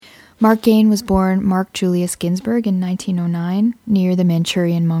Mark Gain was born Mark Julius Ginsburg in 1909 near the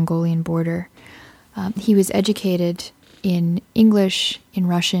Manchurian-Mongolian border. He was educated in English, in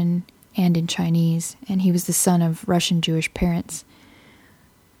Russian, and in Chinese, and he was the son of Russian Jewish parents.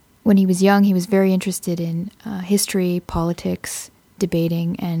 When he was young, he was very interested in history, politics,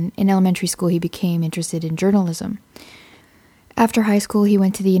 debating, and in elementary school he became interested in journalism. After high school, he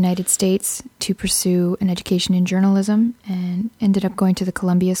went to the United States to pursue an education in journalism and ended up going to the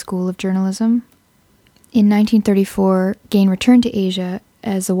Columbia School of Journalism. In 1934, Gain returned to Asia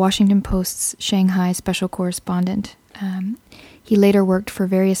as the Washington Post's Shanghai special correspondent. He later worked for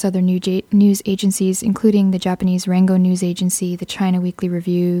various other news agencies, including the Japanese Rengo News Agency, the China Weekly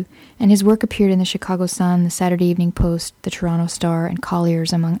Review, and his work appeared in the Chicago Sun, the Saturday Evening Post, the Toronto Star, and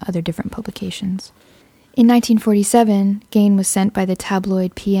Collier's, among other different publications. In 1947, Gain was sent by the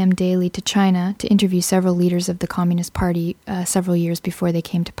tabloid PM Daily to China to interview several leaders of the Communist Party several years before they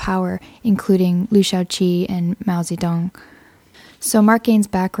came to power, including Liu Shaoqi and Mao Zedong. So Mark Gain's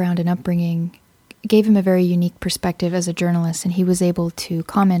background and upbringing gave him a very unique perspective as a journalist, and he was able to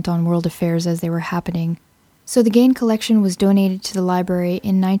comment on world affairs as they were happening. So the Gain collection was donated to the library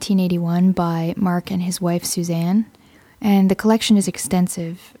in 1981 by Mark and his wife Suzanne. And the collection is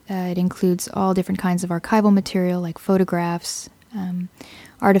extensive. It includes all different kinds of archival material like photographs,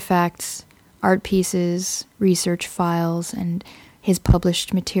 artifacts, art pieces, research files, and his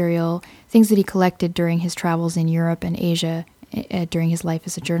published material, things that he collected during his travels in Europe and Asia during his life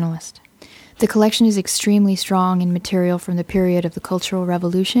as a journalist. The collection is extremely strong in material from the period of the Cultural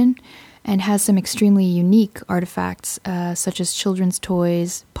Revolution and has some extremely unique artifacts such as children's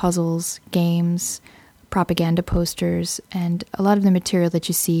toys, puzzles, games, propaganda posters, and a lot of the material that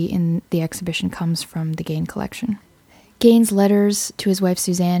you see in the exhibition comes from the Gain collection. Gain's letters to his wife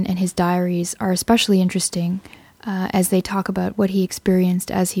Suzanne and his diaries are especially interesting as they talk about what he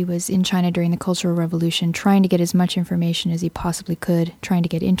experienced as he was in China during the Cultural Revolution, trying to get as much information as he possibly could, trying to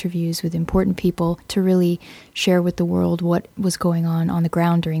get interviews with important people to really share with the world what was going on the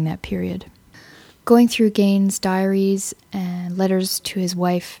ground during that period. Going through Gain's diaries and letters to his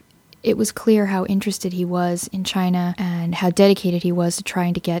wife, it was clear how interested he was in China and how dedicated he was to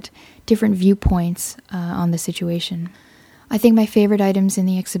trying to get different viewpoints on the situation. I think my favorite items in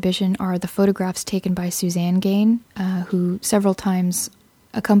the exhibition are the photographs taken by Suzanne Gain, who several times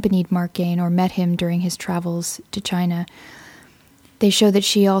accompanied Mark Gain or met him during his travels to China. They show that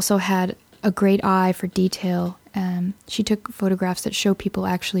she also had a great eye for detail. She took photographs that show people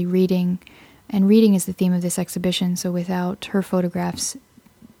actually reading, and reading is the theme of this exhibition, so without her photographs,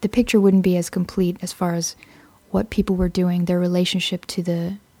 the picture wouldn't be as complete as far as what people were doing, their relationship to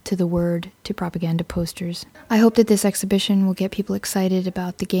the word, to propaganda posters. I hope that this exhibition will get people excited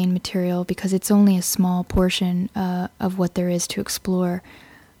about the Gain material because it's only a small portion of what there is to explore.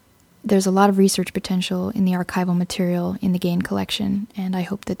 There's a lot of research potential in the archival material in the Gain collection, and I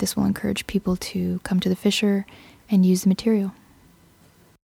hope that this will encourage people to come to the Fisher and use the material.